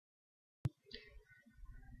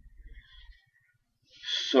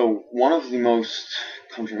So, one of the most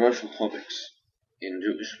controversial topics in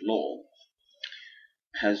Jewish law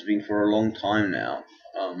has been for a long time now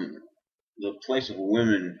the place of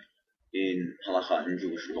women in Halakha in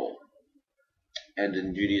Jewish law and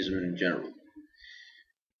in Judaism in general.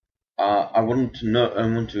 I want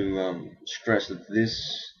to stress that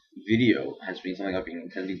this video has been something I've been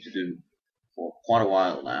intending to do for quite a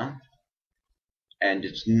while now, and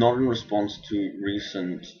it's not in response to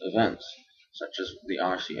recent events such as the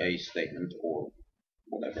RCA statement or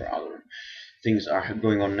whatever other things are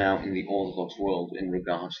going on now in the Orthodox world in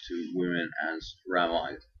regards to women as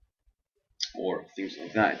rabbis or things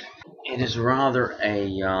like that. It is rather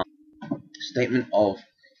a statement of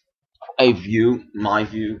a view, my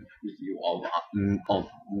view, the view of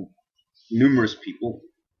numerous people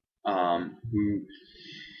who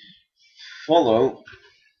follow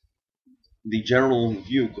the general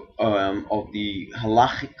view of the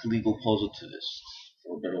Halakhic legal positivists,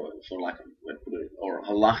 for lack of a way to put it, or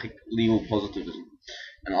Halakhic legal positivism.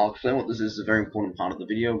 And I'll explain what this is. It's a very important part of the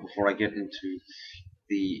video before I get into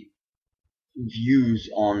the views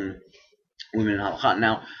on women in Halakha.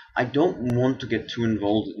 Now, I don't want to get too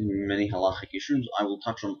involved in many Halakhic issues. I will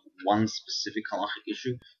touch on one specific Halakhic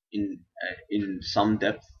issue in some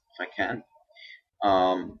depth if I can.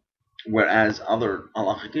 Whereas other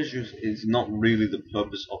Halakhic issues is not really the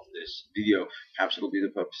purpose of this video. Perhaps it'll be the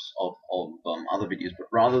purpose of other videos, but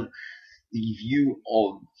rather the view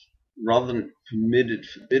of, rather than permitted,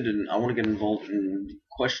 forbidden, I want to get involved in the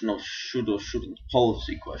question of should or shouldn't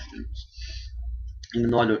policy questions. Even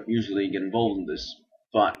though I don't usually get involved in this,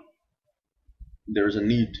 but there is a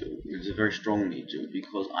need to. There's a very strong need to,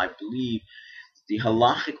 because I believe the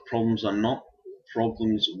Halakhic problems are not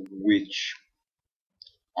problems which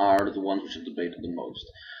are the ones which are debated the most.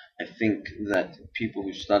 I think that people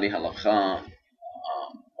who study Halakha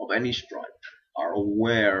of any stripe are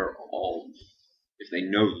aware of, if they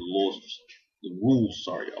know the rules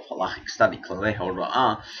of Halakhic study,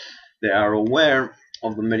 they are aware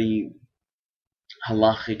of the many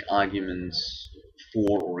Halakhic arguments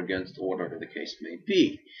for or against, or whatever the case may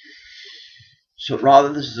be. So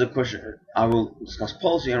rather, this is a question. I will discuss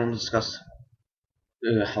policy and I will discuss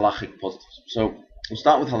Halakhic positivism. So we'll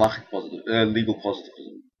start with Halakhic legal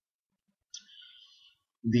positivism.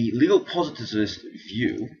 The legal positivist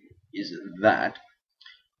view is that,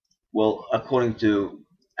 well, according to,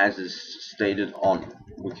 as is stated on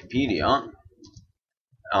Wikipedia,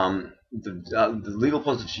 the legal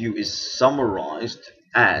positive view is summarized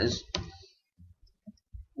as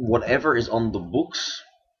whatever is on the books,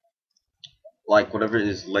 like whatever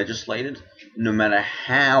is legislated, no matter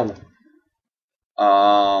how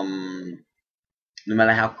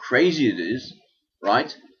crazy it is,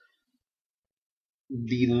 right?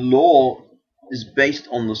 The law is based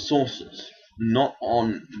on the sources, not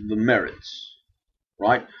on the merits,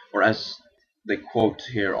 right? Or as they quote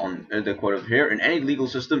here in any legal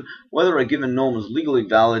system, whether a given norm is legally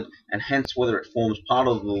valid, and hence whether it forms part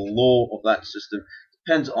of the law of that system,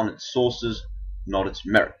 depends on its sources, not its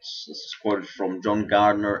merits. This is quoted from John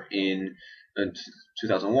Gardner in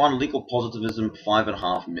 2001, Legal Positivism,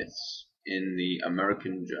 5.5 Myths, in the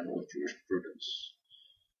American Journal of Jurisprudence.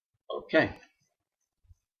 Okay.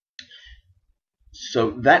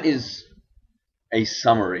 So that is a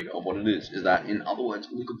summary of what it is that, in other words,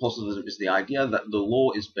 legal positivism is the idea that the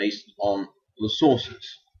law is based on the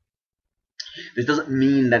sources. This doesn't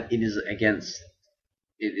mean that it is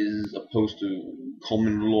opposed to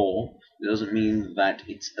common law. It doesn't mean that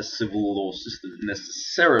it's a civil law system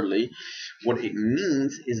necessarily. What it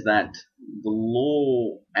means is that the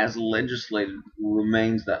law, as legislated,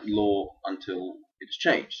 remains that law until it's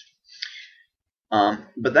changed.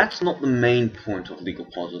 But that's not the main point of legal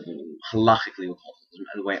positivism, Halakhic legal positivism,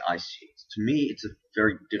 the way I see it. To me, it's a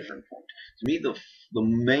very different point. To me, the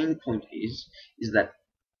main point is that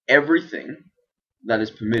everything that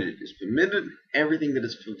is permitted is permitted, everything that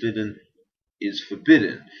is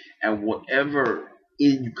forbidden, and whatever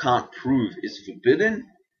you can't prove is forbidden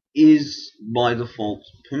is by default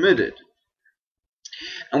permitted.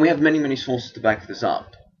 And we have many, many sources to back this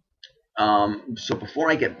up. So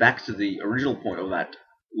before I get back to the original point of that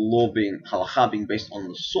law being halakha being based on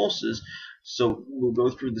the sources, so we'll go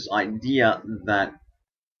through this idea that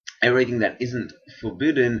everything that isn't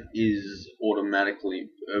forbidden is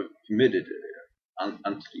automatically permitted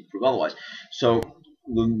until you prove otherwise. So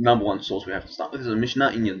the number one source we have to start with is a Mishnah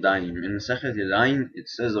in Yadayim. In Sechet Yadayim, it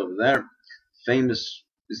says over there, famous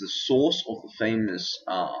is the source of the famous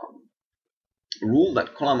rule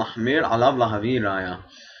that Kol HaMachmir alav lahavi raya,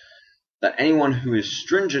 that anyone who is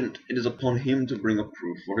stringent, it is upon him to bring a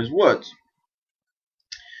proof for his words.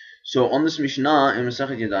 So on this Mishnah in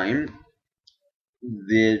Masechet Yadayim,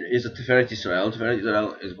 there is a Tiferet Israel. Tiferet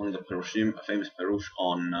Israel is one of the Perushim, a famous Perush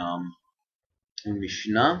on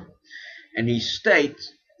Mishnah, and he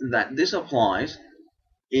states that this applies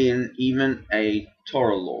in even a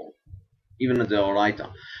Torah law, even a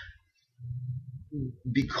Deoraita,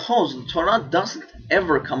 because the Torah doesn't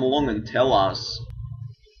ever come along and tell us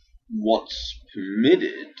what's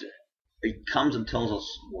permitted. It comes and tells us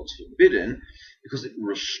what's forbidden because it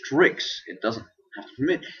restricts. It doesn't have to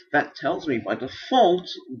permit. That tells me by default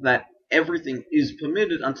that everything is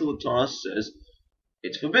permitted until the Torah says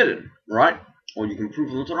it's forbidden, right? Or you can prove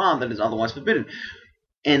from the Torah that it's otherwise forbidden.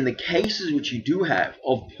 And the cases which you do have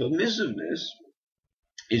of permissiveness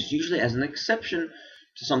is usually as an exception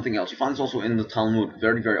to something else. You find this also in the Talmud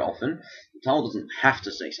very, very often. The Talmud doesn't have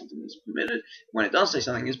to say something is permitted. When it does say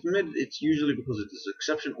something is permitted, it's usually because it is an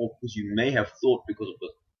exception, or because you may have thought because of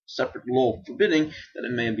a separate law forbidding that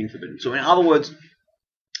it may have been forbidden. So in other words,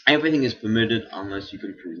 everything is permitted unless you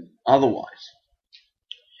can prove otherwise.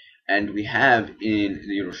 And we have in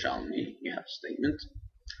the Yerushalmi, we have a statement,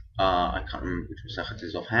 I can't remember which Masechet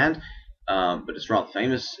is offhand, but it's rather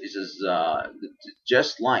famous. It says,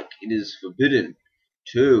 just like it is forbidden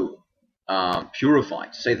to purify,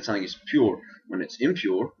 to say that something is pure when it's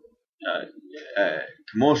impure,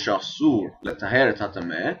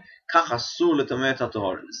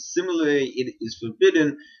 similarly, it is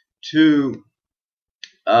forbidden to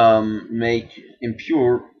make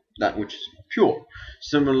impure that which is pure.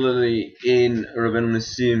 Similarly, in Rabbeinu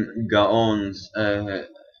Nissim Gaon's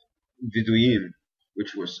Viduyim,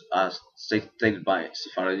 which was stated by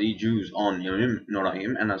Sephardi Jews on Yomim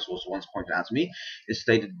Noraim, and as was once pointed out to me, is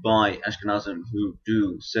stated by Ashkenazim who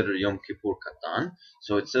do Seder Yom Kippur Katan.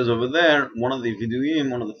 So it says over there, one of the Viduyim,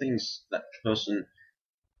 one of the things that person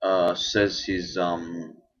says his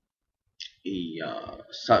one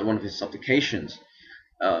of his supplications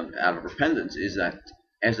out of repentance is that,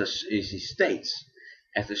 as he states,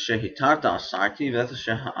 as the Shehitarta Asarti, that the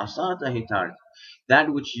Asarta Hitarti.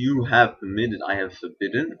 That which you have permitted, I have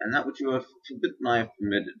forbidden, and that which you have forbidden, I have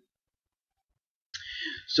permitted.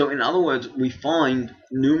 So, in other words, we find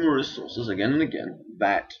numerous sources again and again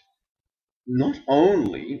that not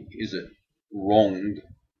only is it wrong,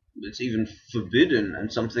 it's even forbidden,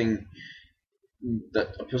 and something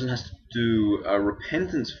that a person has to do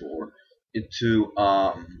repentance for, to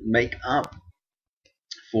make up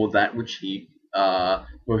for that which he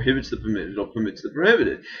prohibits the permitted or permits the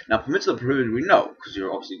prohibited. Now, permits the prohibited we know, because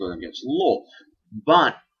you're obviously going against the law.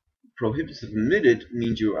 But prohibits the permitted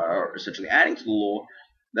means you are essentially adding to the law.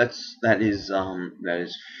 That is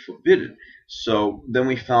forbidden. So then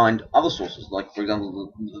we find other sources, like for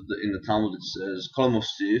example, in the Talmud it says Kol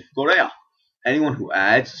mosif goreah. Anyone who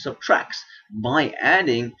adds subtracts. By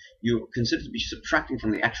adding, you consider to be subtracting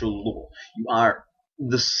from the actual law. You are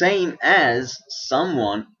the same as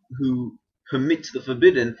someone who permits the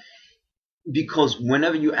forbidden, because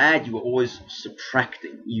whenever you add, you are always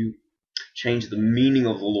subtracting. You change the meaning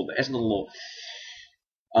of the law, the essence of the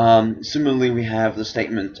law. Similarly, we have the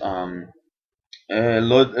statement in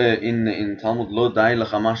Talmud, Lo dai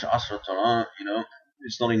lachamash asra Torah.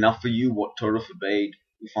 It's not enough for you what Torah forbade.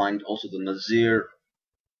 We find also the Nazir.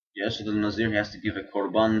 Yes, so the Nazir, he has to give a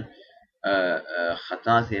korban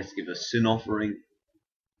chatat, he has to give a sin offering,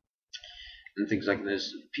 and things like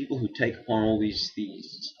this. People who take upon all these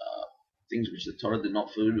things which the Torah did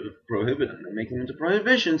not prohibit, and they make them into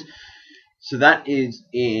prohibitions, so that is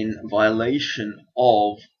in violation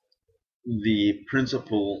of the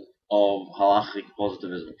principle of Halakhic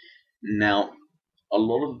positivism. Now, a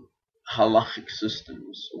lot of Halakhic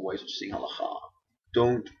systems, or ways of seeing Halakha,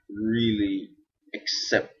 don't really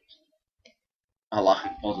accept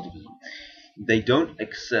Halakhic positivism. They don't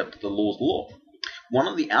accept the law's law. One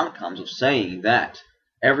of the outcomes of saying that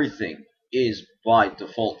everything is by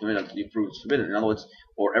default permitted until you prove it's forbidden, in other words,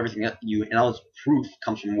 or everything that in other words, proof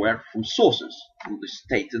comes from where? From sources, from the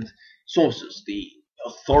stated sources, the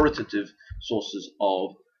authoritative sources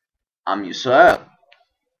of Am Yisrael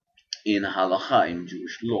in Halakha, in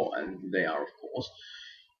Jewish law, and they are, of course,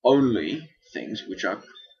 only things which are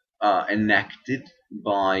enacted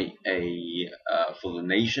by for the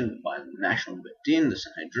nation, by the national Bedin, the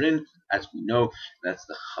Sanhedrin. As we know, that's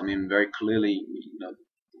the Chamim very clearly. We know the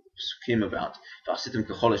Psukim about V'asitim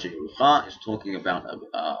kechol asher yurecha is talking about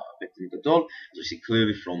Bedin Gadol, as we see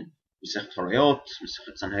clearly from Masechet Horayot,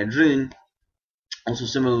 Masechet Sanhedrin. Also,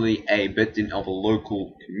 similarly, a Bedin of a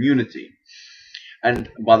local community. And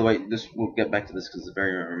by the way, we'll get back to this because it's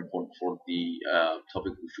very, very important for the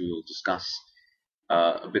topic which we will discuss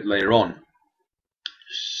a bit later on.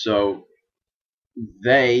 So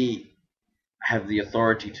they have the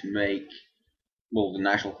authority to make, well, the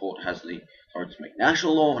national court has the authority to make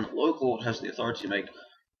national law, and the local court has the authority to make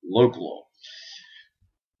local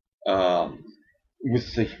law,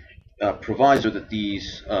 with the proviso that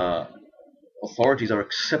these authorities are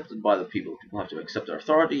accepted by the people. People have to accept their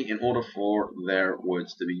authority in order for their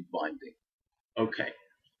words to be binding. Okay.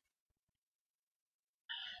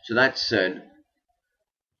 So that said,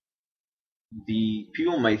 the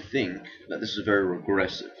people may think that this is very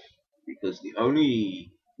regressive, because the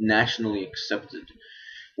only nationally accepted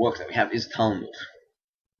work that we have is Talmud.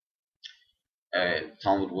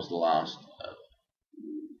 Talmud was the last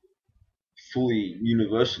fully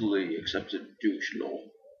universally accepted Jewish law.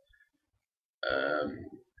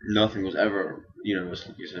 Nothing was ever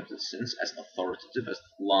universally accepted since as authoritative as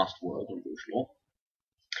the last word on Jewish law.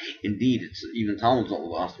 Indeed, even Talmud's not the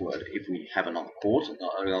last word. If we have another court,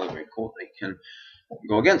 another great court, they can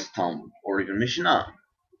go against Talmud or even Mishnah.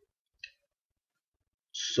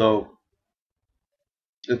 So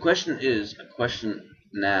the question is a question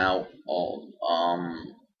now of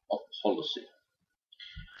policy.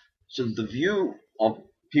 So the view of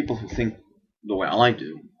people who think the way I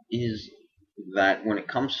do is that when it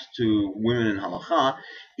comes to women in halakha,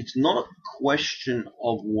 it's not a question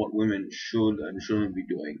of what women should and shouldn't be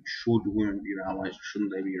doing. Should women be rabbis?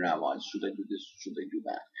 Shouldn't they be rabbis? Should they do this? Should they do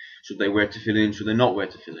that? Should they wear tefillin? Should they not wear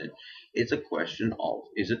tefillin? It's a question of,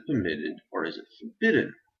 is it permitted or is it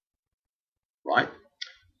forbidden? Right?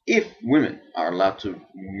 If women are allowed to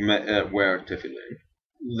wear tefillin,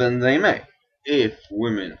 then they may. If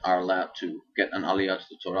women are allowed to get an aliyah to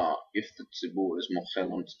the Torah, if the tzibur is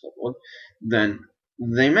mochel on tzibur, then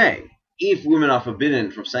they may. If women are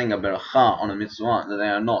forbidden from saying a beracha on a mitzvah that they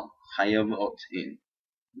are not chayavot in,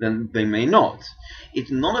 then they may not.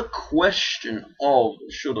 It's not a question of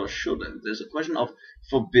should or shouldn't. There's a question of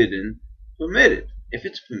forbidden, permitted. If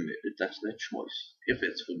it's permitted, that's their choice. If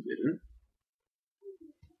it's forbidden,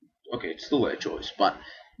 okay, it's still their choice. But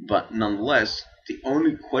nonetheless, the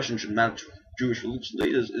only question should matter to Jewish religious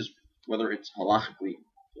leaders is whether it's halachically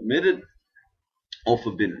permitted or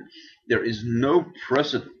forbidden. There is no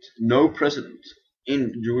precedent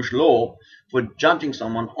in Jewish law for judging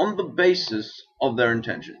someone on the basis of their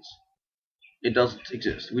intentions. It doesn't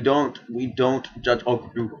exist. We don't judge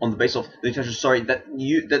on the basis of the intentions. Sorry, that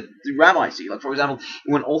the rabbis see. Like, for example,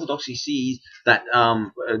 when Orthodoxy sees that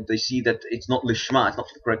they see that it's not lishma, it's not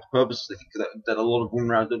for the correct purposes. They think that a lot of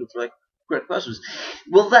women are doing it for the correct purposes.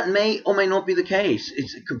 Well, that may or may not be the case.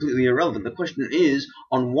 It's completely irrelevant. The question is,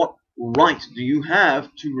 on what right do you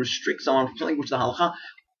have to restrict someone from something which the halakha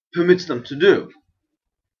permits them to do?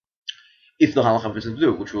 If the halakha permits them to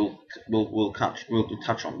do, which we'll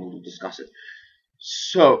touch on, we'll discuss it.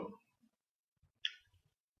 So,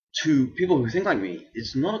 to people who think like me,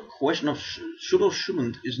 it's not a question of should or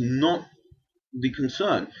shouldn't is not the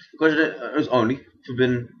concern. The question is only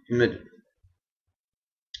forbidden, permitted.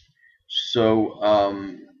 So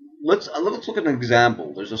let's look at an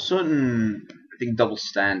example. There's a certain, I think, double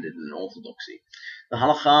standard in Orthodoxy. The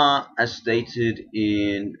halakha, as stated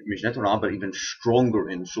in Mishneh Torah, but even stronger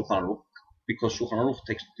in Shulchan Aruch, because Shulchan Aruch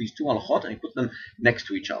takes these two halachot and he puts them next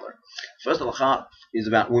to each other. First halakha is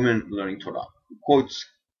about women learning Torah. It quotes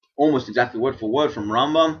almost exactly word for word from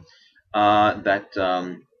Rambam that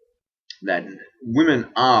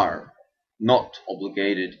women are not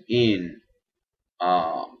obligated in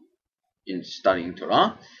studying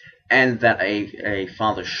Torah, and that a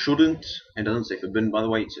father shouldn't, and it doesn't say forbidden, by the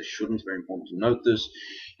way, it says shouldn't. Very important to note this.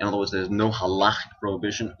 In other words, there's no halachic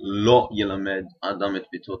prohibition. Lo yelamed adam et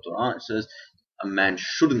bito Torah. It says a man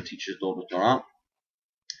shouldn't teach his daughter Torah.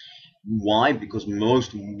 Why? Because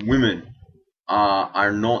most women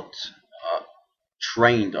are not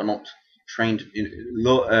trained to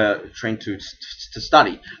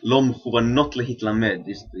study. Lo mechuvanot lehitlamed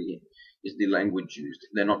is the language used.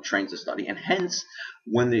 They're not trained to study, and hence,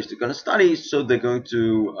 when they're going to study, so they're going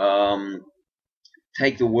to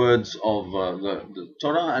take the words of the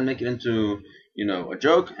Torah and make it into a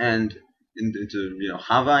joke and into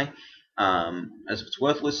havai, as if it's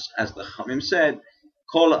worthless, as the Chamim said.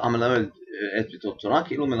 Someone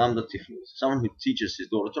who teaches his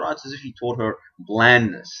daughter Torah, it's as if he taught her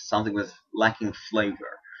blandness, something that's lacking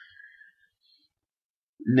flavor.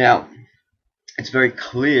 Now, it's very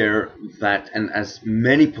clear that, and as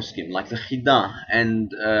many poskim, like the Chida,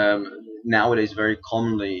 and nowadays very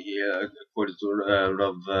commonly quoted to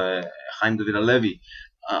Rav Chaim David Halevi,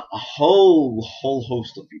 a whole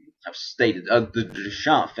host of people have stated. The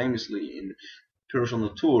Drisha, famously in Pirush on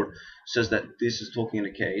the Tour, says that this is talking in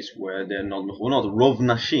a case where they're not mechubanot, rov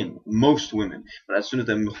nashim, most women, but as soon as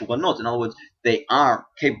they're mechubanot, in other words, they are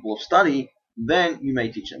capable of study, then you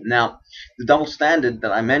may teach them. Now, the double standard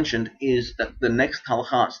that I mentioned is that the next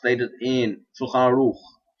halakha stated in Shulchan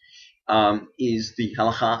Aruch is the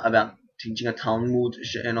halakha about teaching a Talmud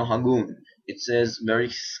she'eno hagun. It says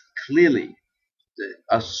very clearly,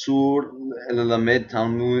 Asur lelamed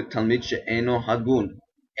Talmud she'eno hagun,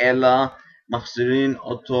 ela machzirin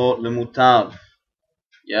oto lemutav.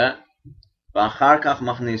 Yeah? ואחר כך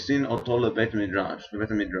מכניסין אותו לבית המדרש.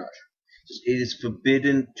 It is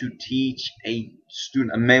forbidden to teach a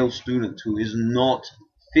male student who is not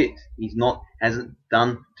fit. Hasn't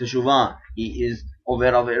done Teshuva. He is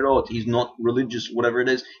over averot. He's not religious, whatever it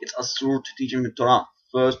is. It's asur to teach him the Torah.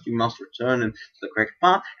 First, you must return him to the correct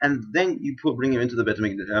path, and then you bring him into the Beit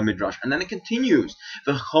Midrash. And then it continues.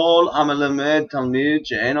 V'chol amelamed talmid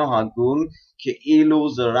she'eno hagun ke'ilu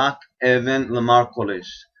zarak even lemar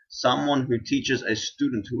kolesh. Someone who teaches a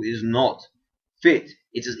student who is not fit,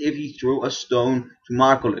 it's as if he threw a stone to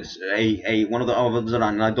Marcolis, one of the Avodah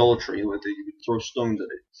an idolatry, where they throw stones at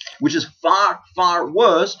it, which is far, far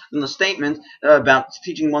worse than the statement about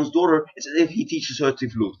teaching one's daughter. It's as if he teaches her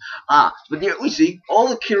tiflut. But here we see all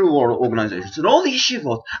the Kiruv organizations and all the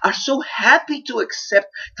yeshivot are so happy to accept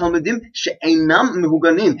Talmudim she'einam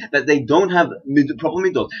mehuganim, that they don't have proper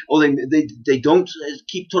midot, or they don't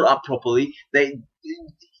keep Torah properly.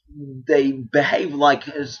 They behave like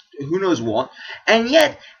who knows what, and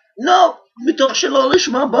yet no.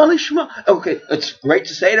 Okay, it's great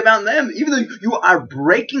to say it about them, even though you are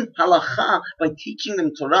breaking halakha by teaching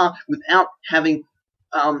them Torah without having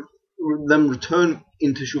them return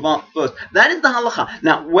into Teshuva first. That is the halakha.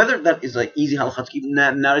 Now, whether that is an easy halakha to keep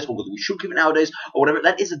nowadays, or whether we should keep it nowadays, or whatever,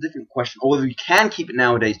 that is a different question. Or whether we can keep it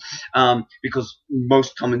nowadays, because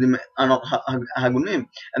most Talmudim are not hagunim,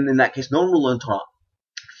 and in that case, no one will learn Torah.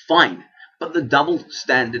 Fine, but the double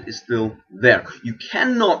standard is still there. You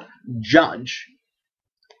cannot judge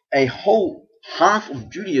a whole half of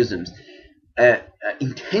Judaism's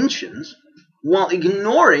intentions while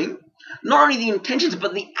ignoring not only the intentions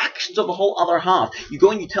but the actions of the whole other half. You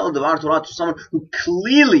go and you tell Devar Torah to someone who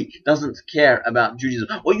clearly doesn't care about Judaism,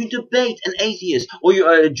 or you debate an atheist, or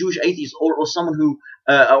you're a Jewish atheist, or someone who,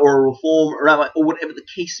 or a Reform rabbi, or whatever the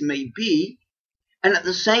case may be, and at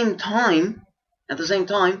the same time,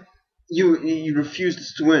 you refuse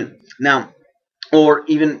this to win. Now, or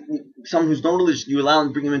even someone who's not religious, you allow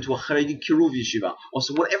and bring him into a Haredi Kiruv yeshiva, or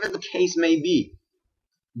so whatever the case may be.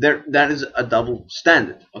 That is a double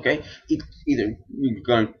standard. Okay, either you're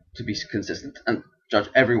going to be consistent and judge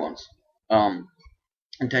everyone's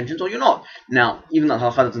intentions, or you're not. Now, even though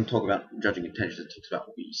Halakha doesn't talk about judging intentions, it talks about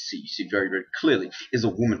what we see. You see very, very clearly: is a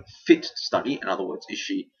woman fit to study? In other words, is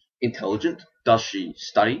she intelligent? Does she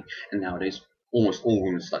study? And nowadays, almost all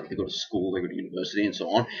women study. They go to school, they go to university, and so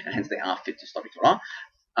on, and hence they are fit to study Torah.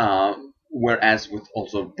 Whereas with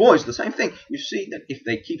also boys, the same thing. You see that if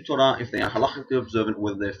they keep Torah, if they are halachically observant,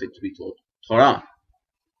 whether they're fit to be taught Torah.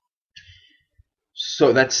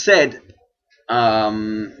 So that said,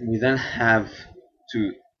 we then have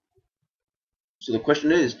to. So the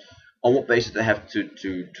question is, on what basis they have to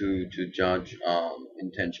judge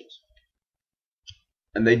intentions,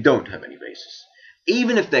 and they don't have any basis.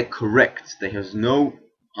 Even if they're correct, there is no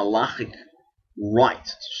halachic right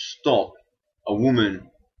to stop a woman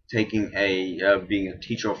taking being a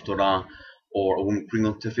teacher of Torah, or a woman putting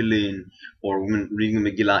on tefillin, or a woman reading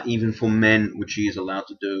the Megillah, even for men, which she is allowed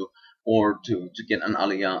to do, or to get an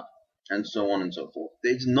aliyah, and so on and so forth.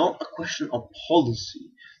 It's not a question of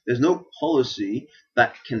policy. There's no policy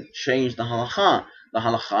that can change the halakha. The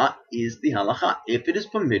halakha is the halakha. If it is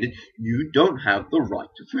permitted, you don't have the right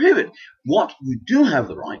to prohibit. What you do have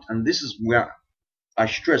the right, and this is where I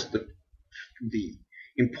stress the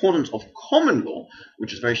importance of common law,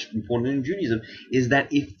 which is very important in Judaism, is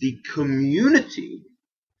that if the community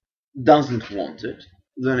doesn't want it,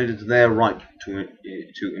 then it is their right to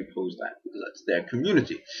impose that, because that's their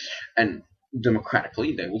community. And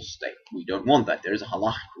democratically, they will state, we don't want that. There is a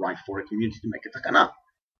halachic right for a community to make a takana.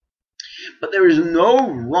 But there is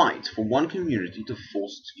no right for one community to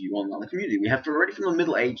force its view on another community. We have to, already from the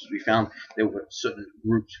Middle Ages, we found there were certain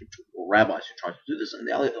groups or rabbis who tried to do this, and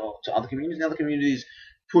to other communities, and the other communities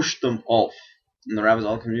pushed them off. And the rabbis,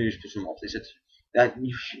 other communities pushed them off. They said that,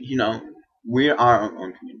 we're our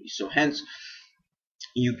own community. So hence,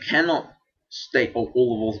 you cannot state, all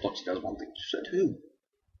of Orthodoxy does one thing. You said who?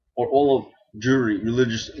 Or all of Jewry,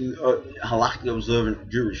 religious, halachically observant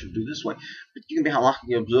Jewry should do this way. But you can be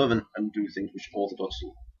halachically observant and do things which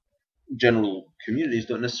Orthodoxy general communities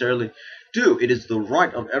don't necessarily do. It is the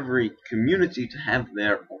right of every community to have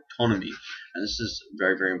their autonomy, and this is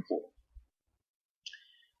very, very important.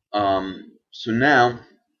 So now,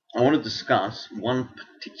 I want to discuss one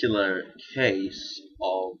particular case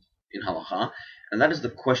in Halakha, and that is the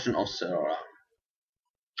question of Serara.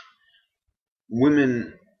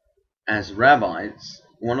 Women as rabbis,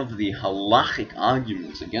 one of the Halakhic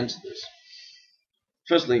arguments against this.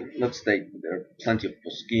 Firstly, let's state there are plenty of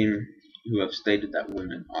poskim who have stated that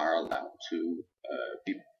women are allowed to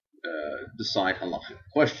decide halachic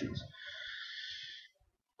questions.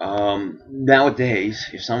 Nowadays,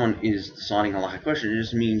 if someone is deciding halachic questions, it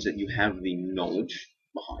just means that you have the knowledge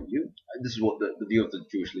behind you. This is what the view of the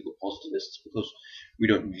Jewish legal positivists, because we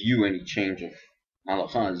don't view any change of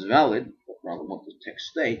halakha as valid, but rather what the text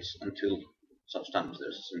states until such time as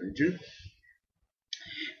there's a synergy,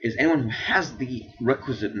 is anyone who has the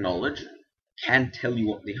requisite knowledge can tell you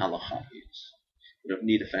what the halakha is. They don't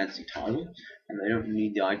need a fancy title, and they don't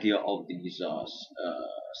need the idea of these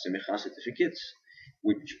semicha certificates,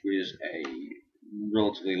 which is a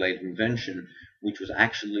relatively late invention, which was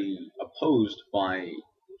actually opposed by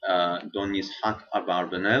Don Yitzhak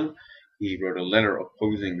Abarbanel. He wrote a letter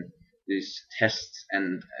opposing these tests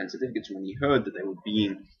and certificates when he heard that they were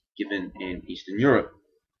being given in Eastern Europe.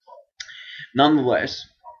 Nonetheless,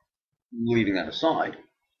 leaving that aside,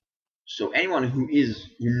 so anyone who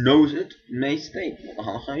knows it may state what the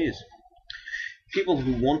halakha is. People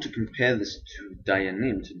who want to compare this to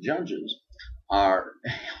dayanim, to judges, are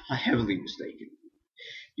heavily mistaken,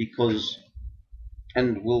 because,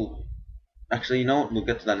 and we'll actually, you know what, we'll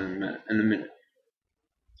get to that in a minute.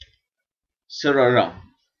 Serara.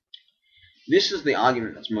 This is the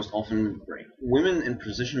argument that's most often bring. Women in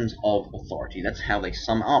positions of authority, that's how they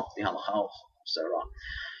sum up the halakha of Serara.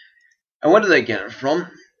 And where do they get it from?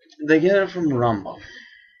 They get it from Rambam,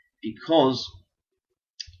 because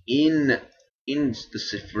in the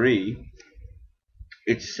Sifri,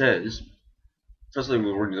 it says, firstly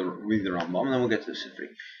we'll read the Rambam, and then we'll get to the Sifri.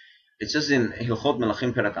 It says in Hilchot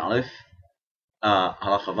Melachim Perak Aleph,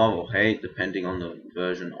 Halakha Vav or Hey, depending on the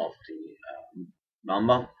version of the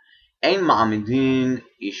Rambam, Ein Ma'amidin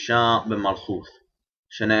Isha B'malchuth,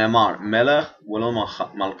 Shene'emar Melech V'lo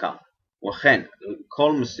Malka, וכן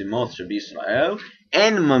כל משימות שבישראל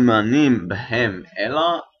אין ממנים בהם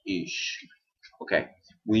אלא איש. Okay,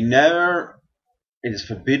 we never, it is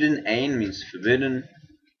forbidden, ein means forbidden,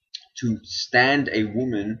 to stand a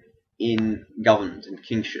woman in government, in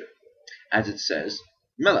kingship. As it says,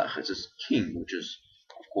 melech, it says king, which is,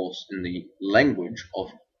 of course, in the language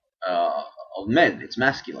of men, it's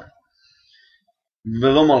masculine.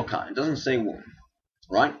 V'lo malka, it doesn't say woman.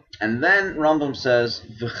 Right? And then Rambam says,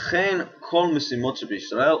 V'chen kol mesimot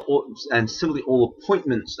b'Yisrael, and simply all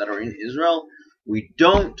appointments that are in Israel, we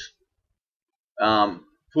don't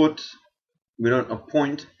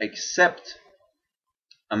appoint except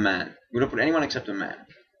a man. We don't put anyone except a man.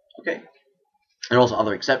 Okay? There are also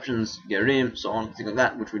other exceptions, gerim, so on, things like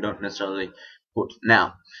that, which we don't necessarily put.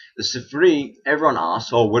 Now, the Sifri, everyone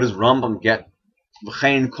asks, oh, where does Rambam get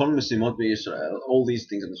V'chein kol mesimot b'Yisrael, all these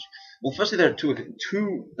things in this? Well, firstly, there are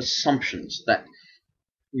two assumptions that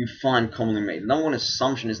you find commonly made. Number one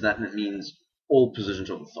assumption is that it means all positions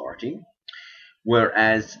of authority,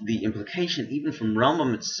 whereas the implication, even from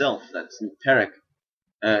Rambam itself, that's in Perek,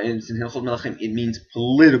 it's in Hilchot Melachim, it means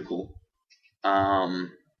political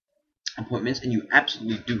appointments, and you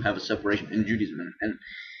absolutely do have a separation in Judaism, and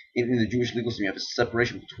in the Jewish legal system, you have a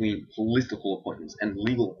separation between political appointments and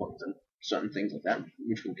legal appointments, and certain things like that,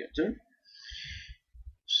 which we'll get to.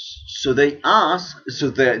 So they ask, so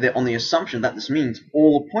they're on the assumption that this means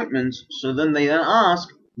all appointments, so then they ask,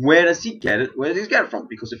 where does he get it? Where does he get it from?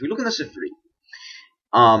 Because if we look in the Sifri,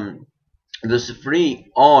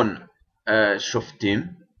 on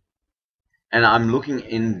Shoftim, and I'm looking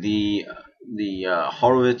in the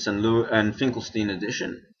Horowitz and Finkelstein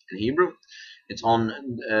edition in Hebrew, it's on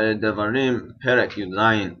Devarim Perek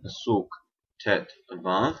Yudayin Pasuk Tet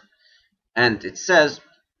Vav, and it says,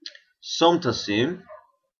 Som Tasim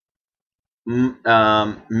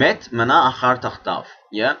Met Mana Achar Tachtav.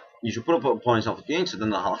 Yeah, you should put upon yourself a king. So then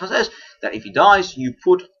the Halakha says that if he dies, you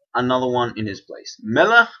put another one in his place.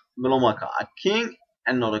 Melech v'lo malka, a king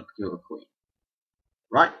and not a queen.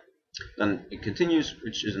 Right? Then it continues,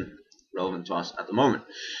 which isn't relevant to us at the moment.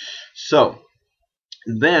 So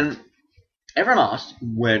then everyone asks,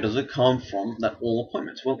 where does it come from that all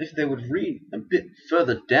appointments? Well, if they would read a bit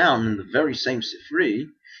further down in the very same Sifri,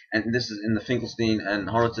 and this is in the Finkelstein and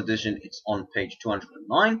Horowitz edition, it's on page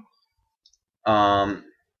 209.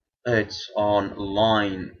 It's on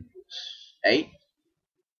line 8.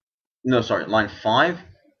 No, sorry, line 5.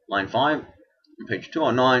 Line 5, on page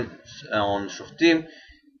 209, on Shoftim.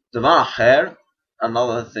 Davar Acher,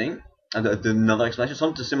 another thing, another explanation.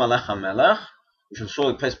 Some Tasim Alecha Melech, you shall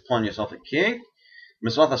surely place upon yourself a king.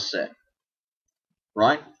 Mitzvah aseh,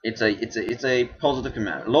 right? It's a positive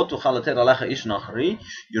command. Lo tuchal leter alecha ish nachri.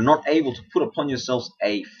 You're not able to put upon yourselves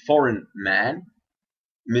a foreign man.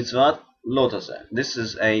 Mitzvah lo taseh. This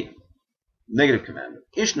is a negative commandment.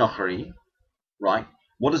 Ish nachri, right?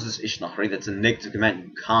 What is this ish nachri? That's a negative command.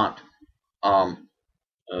 You can't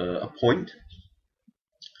appoint.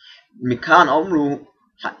 Mikan omru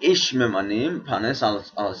ha'ish memanim panes al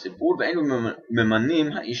sipur ve'enu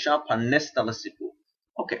memanim ha'isha panes al sipur.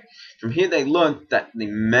 Okay, from here they learned that a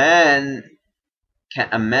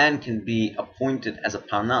man can be appointed as a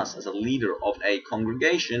parnas, as a leader of a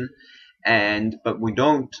congregation, but we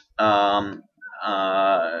don't appoint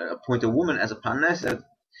a woman as a parnas,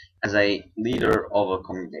 as a leader of a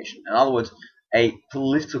congregation. In other words, a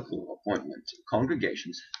political appointment.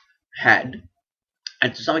 Congregations had,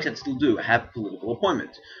 and to some extent still do, have political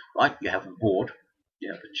appointments, right? You have a board,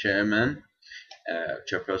 you have a chairman,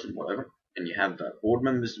 chairperson, whatever, and you have board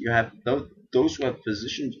members. You have those who have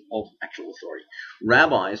positions of actual authority.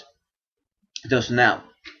 Rabbis, just now,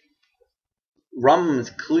 Rambam is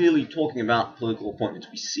clearly talking about political appointments.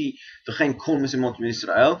 We see v'chein kol misimot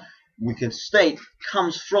Israel, we can state,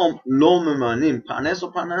 comes from lo memanim parnes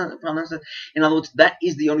or parnes. In other words, that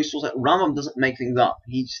is the only source. That Rambam doesn't make things up.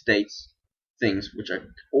 He states things which I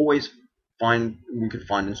always we could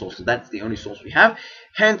find in sources. That's the only source we have.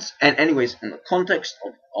 Hence, and anyways, in the context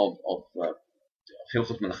of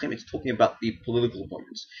Hilchot Melachim, it's talking about the political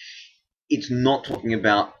appointments. It's not talking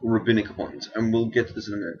about rabbinic appointments, and we'll get to this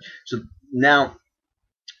in a minute. So now,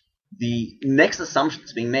 the next assumption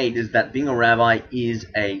that's being made is that being a rabbi is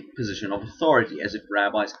a position of authority, as if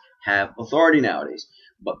rabbis have authority nowadays.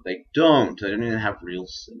 But they don't. They don't even have real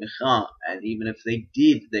semicha. And even if they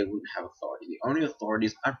did, they wouldn't have authority. The only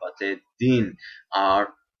authorities are batei din,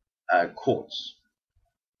 are courts.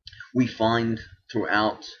 We find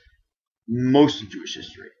throughout most of Jewish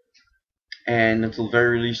history, and until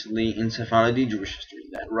very recently in Sephardi Jewish history,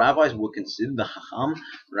 that rabbis were considered the Chacham.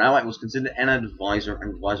 Rabbi was considered an advisor of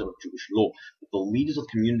Jewish law. But the leaders of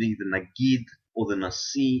the community, the Nagid, or the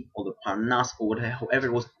Nasi, or the Parnas, or whatever, however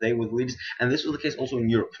it was, they were the leaders. And this was the case also in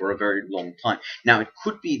Europe for a very long time. Now, it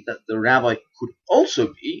could be that the rabbi could also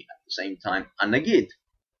be, at the same time, a Nagid.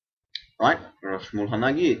 Right? Rav Shmuel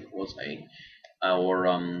HaNagid was or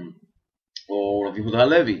Rav Yehuda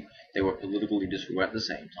HaLevi. They were political leaders who were at the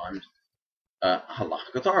same time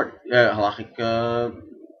Halakhic authority, Halakhic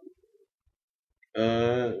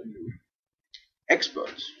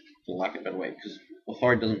experts, for lack of a better way, because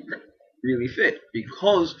authority doesn't really fit,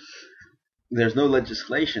 because there's no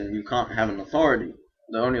legislation. You can't have an authority.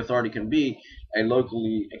 The only authority can be a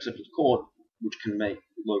locally accepted court, which can make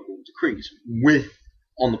local decrees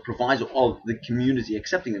on the proviso of the community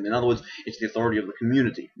accepting them. In other words, it's the authority of the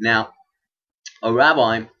community. Now, a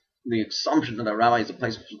rabbi, the assumption that a rabbi is a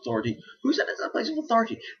place of authority, who said it's a place of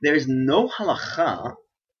authority? There is no halakha,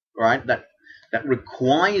 right, that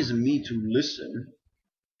requires me to listen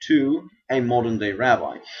to a modern day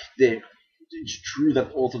rabbi. It's true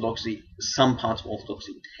that Orthodoxy, some parts of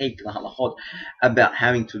Orthodoxy, take the halachot about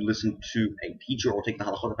having to listen to a teacher, or take the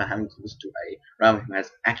halachot about having to listen to a rabbi who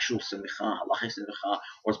has actual semicha, halachic semicha,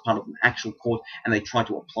 or is part of an actual court, and they try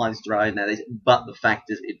to apply this to rabbis nowadays. But the fact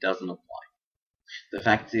is, it doesn't apply. The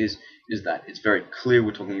fact is that it's very clear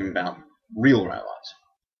we're talking about real rabbis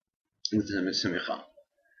with the semicha.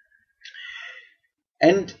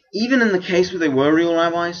 And even in the case where they were real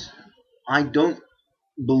rabbis, I don't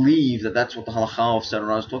believe that that's what the halakha of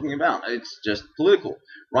Serara is talking about. It's just political,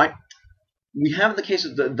 right? We have the case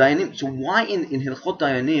of the Dayanim. So why in Hilchot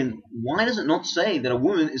Dayanim, why does it not say that a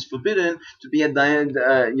woman is forbidden to be a Dayan,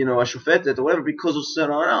 a shofetet or whatever because of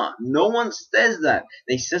Serara? No one says that.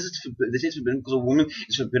 They say it's forbidden because a woman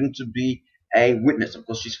is forbidden to be a witness. Of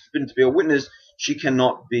course, she's forbidden to be a witness. She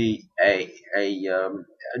cannot be a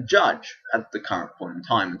judge at the current point in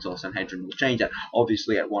time until Sanhedrin will change that.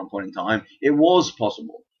 Obviously, at one point in time, it was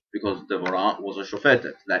possible because Devorah was a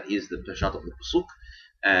shofetet. That is the peshat of the pasuk.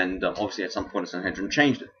 And obviously, at some point, the Sanhedrin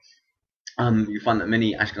changed it. You find that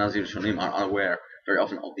many Ashkenazi Rishonim are unaware very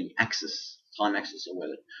often of the time axis of where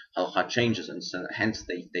the halakha changes, and so hence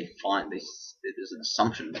they find there's an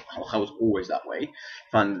assumption that halakha was always that way.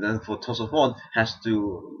 And therefore, Tosafot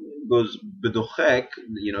goes bedochek,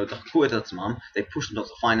 dachku et atzmam. They push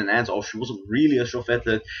themselves to find an answer. Oh, she wasn't really a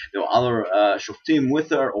shofetet. There were other shoftim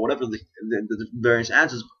with her, or whatever the various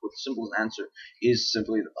answers. But the simplest answer is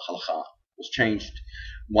simply that the halakha was changed.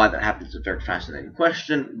 Why that happened is a very fascinating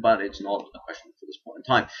question, but it's not a question for this point in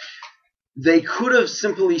time. They could have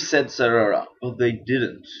simply said Serara, but they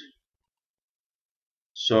didn't.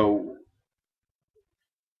 So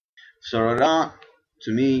Serara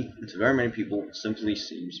to me, and to very many people, simply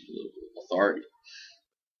seems political authority.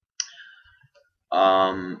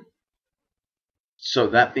 So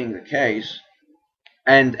that being the case,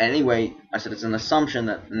 and anyway, I said it's an assumption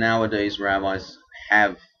that nowadays rabbis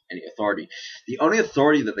have any authority. The only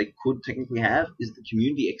authority that they could technically have is the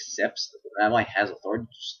community accepts that the rabbi has authority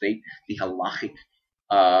to state the Halakhic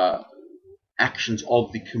actions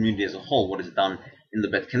of the community as a whole, what is done in the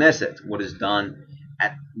Bet Knesset, what is done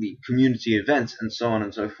at the community events, and so on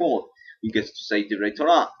and so forth. Who gets to say Divrei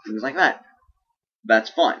Torah, things like that.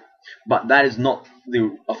 That's fine. But that is not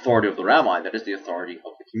the authority of the rabbi, that is the authority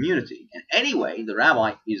of the community. And anyway, the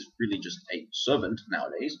rabbi is really just a servant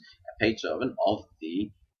nowadays, a paid servant of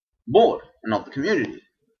the board and of the community,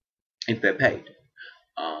 if they're paid,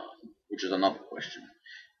 which is another question.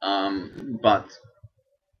 But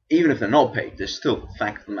even if they're not paid, there's still the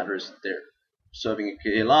fact of the matter is that they're serving a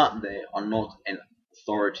kehillah, they are not an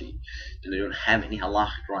authority, and they don't have any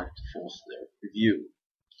halachic right to force their view.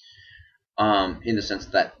 In the sense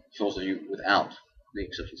that force their view without the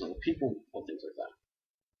acceptance of the people or things like that.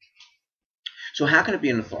 So how can it be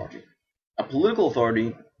an authority? A political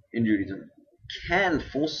authority in Judaism can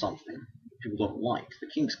force something that people don't like. The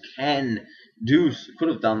kings could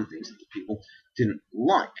have done things that the people didn't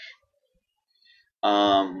like.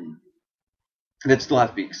 That still have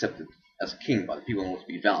to be accepted as a king by the people in order to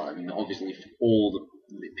be valid. I mean, obviously, if all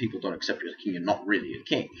the people don't accept you as a king, you're not really a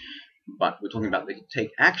king. But we're talking about they can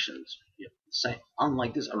take actions. Say,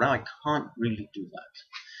 unlike this, a rabbi can't really do that,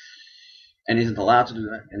 and isn't allowed to do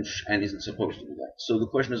that, and isn't supposed to do that. So the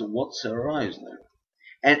question is, what Serara is there?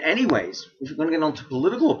 And anyways, if we're going to get on to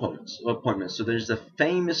political appointments, so there's a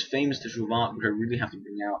famous Teshuva, which I really have to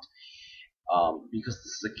bring out, because this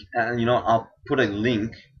is and I'll put a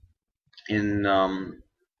link in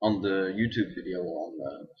on the YouTube video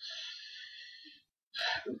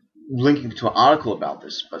linking to an article about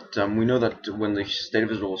this, but we know that when the State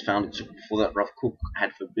of Israel was founded, before that, Rav Kook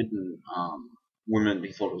had forbidden women.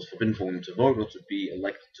 He thought it was forbidden for women to vote or to be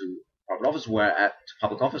elected to public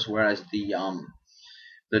office, whereas the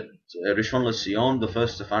Rishon LeZion, the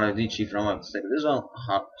first Sephardi chief rabbi of the State of Israel,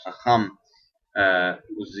 Chacham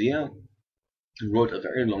Uzziel, wrote a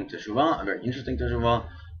very long Teshuva, a very interesting Teshuva,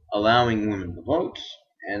 allowing women to vote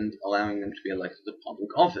and allowing them to be elected to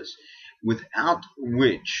public office, without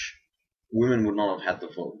which women would not have had the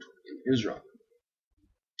vote in Israel.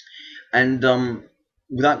 And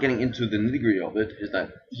without getting into the nitty-gritty of it, is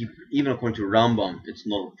that even according to Rambam, it's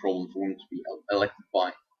not a problem for women to be elected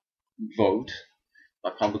by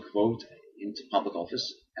public vote into public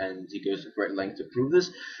office, and he goes to great length to prove this.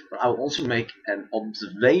 But I will also make an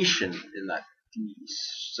observation in that the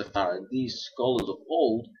Sephardi scholars of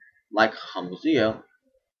old, like Uzziel,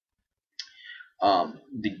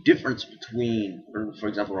 the difference between, for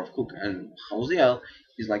example, Rav Kook and Uzziel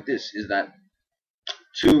is like this: is that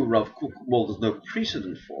to Rav Kook, well, there's no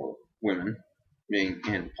precedent for women being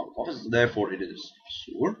in public office, therefore it is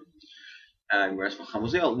sur. And whereas for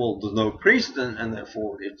Uzziel, well, there's no precedent, and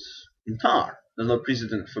therefore it's mutar. There's no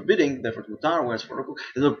precedent forbidding, therefore it's mutar. Whereas for Rav Kook,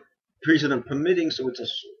 there's no precedent permitting, so it's a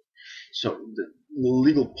sur. So the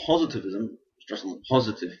legal positivism, just on the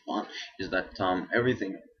positive part, is that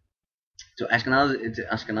everything. To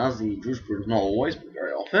Ashkenazi Jewish prudence, not always, but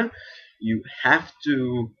very often, you have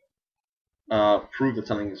to prove that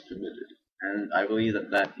something is permitted. And I believe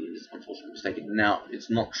that that is unfortunately mistaken. Now, it's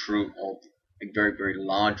not true of a very, very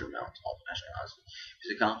large amount of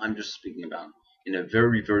Ashkenazi. I'm just speaking about in a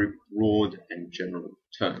very, very broad and general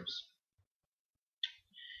terms.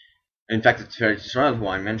 In fact, the Serara, who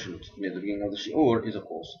I mentioned near the beginning of the Shi'ur, is of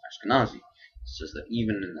course Ashkenazi. It says that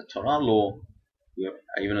even in the Torah law,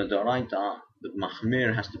 even a Doraita, the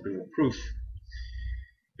Mahmir has to bring a proof,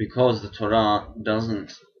 because the Torah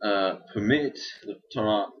doesn't permit, the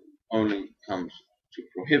Torah only comes to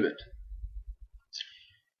prohibit,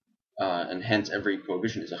 and hence every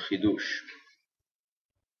prohibition is a chidush.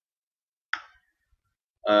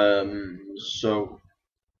 So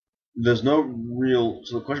there's no real.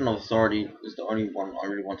 So the question of authority is the only one I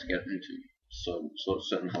really want to get into. So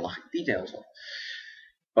certain halachic details of.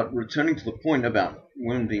 But returning to the point about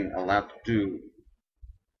women being allowed to do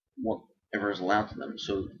whatever is allowed to them.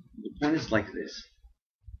 So the point is like this.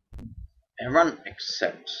 Everyone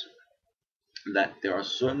accepts that there are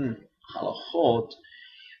certain halachot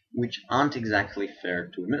which aren't exactly fair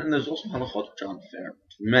to women, and there's also halachot which aren't fair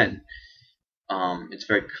to men. It's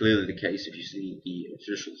very clearly the case if you see the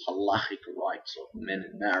official halachic rights of men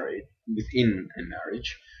married within a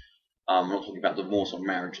marriage. I'm not talking about divorce or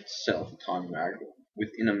marriage itself, the time of marriage, but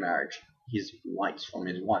within a marriage, his rights from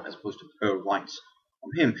his wife as opposed to her rights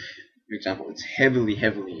from him. for example, it's heavily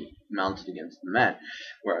mounted against the man.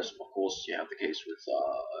 Whereas, of course, you have the case with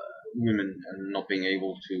women not being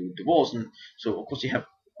able to divorce, and so of course you have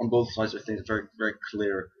on both sides of things very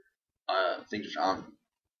clear things which aren't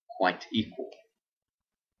quite equal.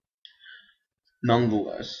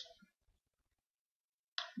 Nonetheless,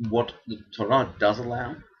 what the Torah does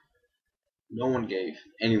allow, no one gave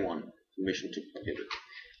anyone permission to prohibit,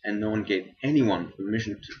 and no one gave anyone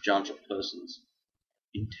permission to judge a person's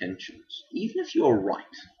intentions. Even if you're right,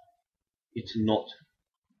 it's not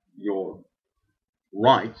your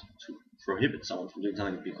right to prohibit someone from doing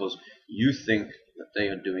something because you think that they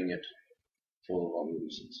are doing it for the wrong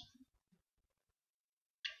reasons.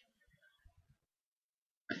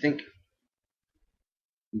 I think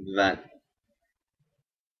that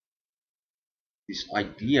this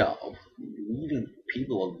idea of leaving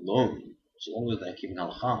people alone, as long as they're keeping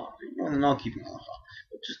halakha, even when they're not keeping halakha,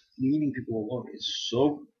 but just leaving people alone is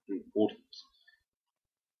so important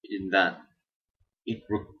in that it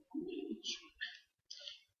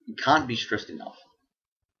can't be stressed enough.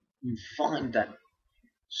 You find that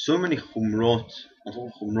so many chumrot, on top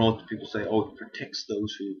of chumrot, people say, oh, it protects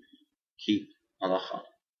those who keep halakha.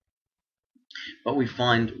 But we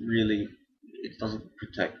find really it doesn't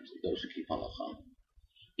protect those who keep halakha.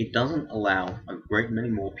 It doesn't allow a great many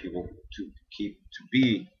more people to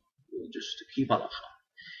be religious, to keep halakha.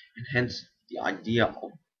 And hence the idea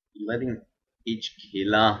of letting each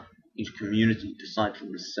kehillah, each community decide for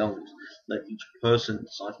themselves, let each person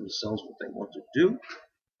decide for themselves what they want to do,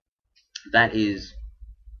 that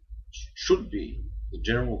should be the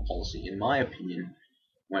general policy, in my opinion,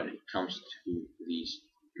 when it comes to these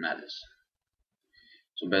matters.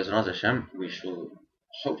 So Be'ezrat Hashem, we shall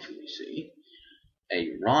hopefully see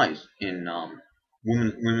a rise in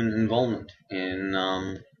women involvement in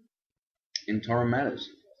Torah matters.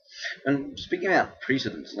 And speaking about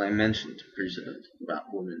precedents, as I mentioned precedent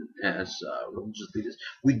about women as religious leaders,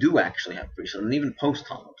 we do actually have precedent, and even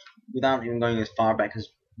post-Talmud, without even going as far back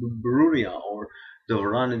as Beruria or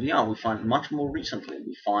Devorah Neviah. We find much more recently,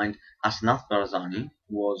 we find Asnath Barzani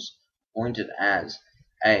was appointed as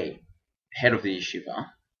a head of the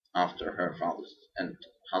yeshiva after her father's and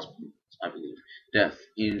husband's, I believe, death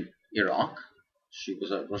in Iraq. She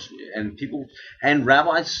was a and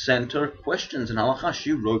rabbis sent her questions in halakha.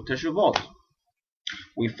 She wrote Teshuvot.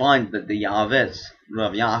 We find that the Yavetz,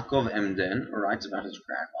 Rav Yaakov Emden, writes about his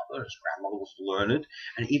grandmother. His grandmother was learned,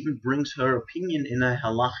 and even brings her opinion in a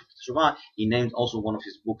Halakhic Teshuvah. He named also one of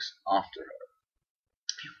his books after her.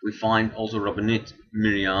 We find also Rabbinit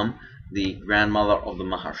Miriam, the grandmother of the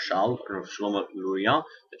Maharshal, Rav Shlomo Luria,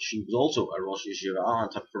 that she was also a Rosh Yeshiva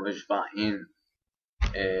and Rosh Yeshiva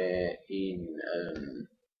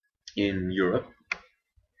in Europe,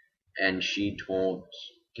 and she taught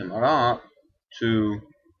Gemara to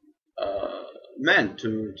men,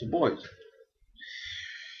 to boys.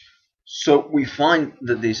 So we find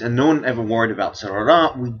that this, and no one ever worried about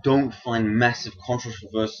Serara. We don't find massive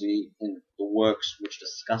controversy in the works which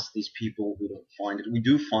discuss these people. We don't find it. We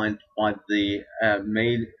do find by the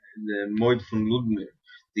Moed von Ludmir,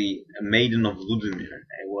 the maiden of Ludmir.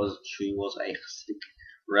 She was a Hasidic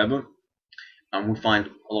rebbe, and we find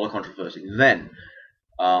a lot of controversy. Then,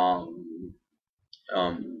 I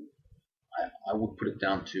would put it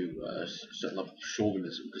down to a certain level of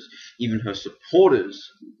chauvinism, because even her supporters,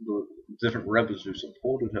 the different rebels who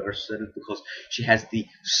supported her, said it because she has the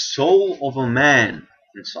soul of a man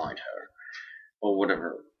inside her, or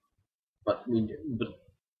whatever. But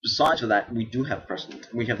besides that, we do have precedent.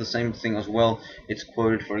 We have the same thing as well. It's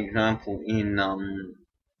quoted, for example, in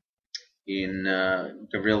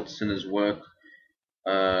Gabriel Sinner's work,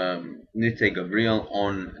 Nite Gabriel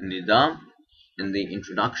on Nida. In the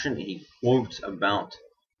introduction, he quotes about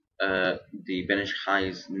the Ben Ish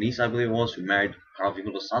Chai's niece, I believe it was, who married Harav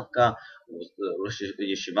Yehuda Sadka, who was the Rosh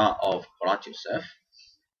Yeshiva of Porat Yosef,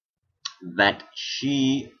 that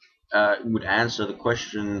she would answer the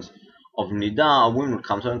questions of Nida. A woman would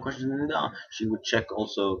come to her and question Nida. She would check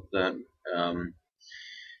also the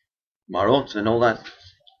Marot and all that.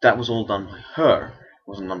 That was all done by her. It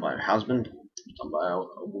wasn't done by her husband. It was done by a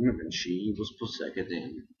woman, and she was poseket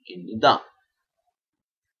in Nida.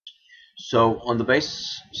 So on the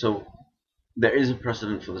basis, so there is a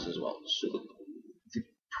precedent for this as well. So the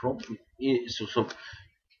problem is, so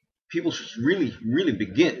people should really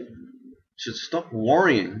should stop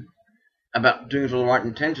worrying about doing it for the right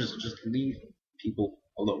intentions and just leave people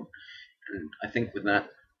alone. And I think with that,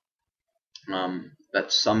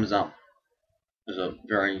 that sums up as a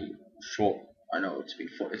very short. I know it's a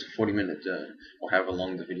 40-minute or however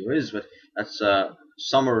long the video is, but that's a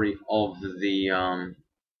summary of the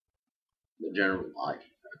general idea.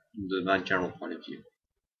 the my general point of view.